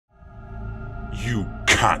You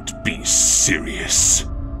can't be serious.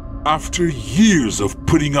 After years of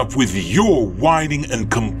putting up with your whining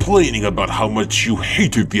and complaining about how much you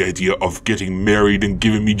hated the idea of getting married and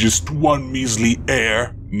giving me just one measly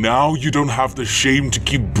heir, now you don't have the shame to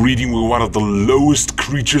keep breeding with one of the lowest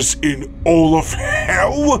creatures in all of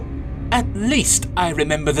hell? At least I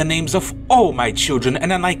remember the names of all my children,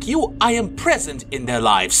 and unlike you, I am present in their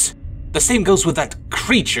lives. The same goes with that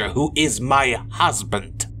creature who is my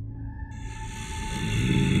husband.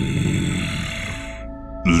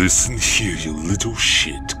 Listen here, you little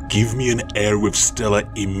shit. Give me an heir with Stella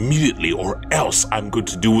immediately, or else I'm going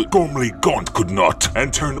to do what Gormley Gaunt could not,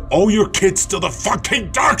 and turn all your kids to the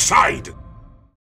fucking dark side!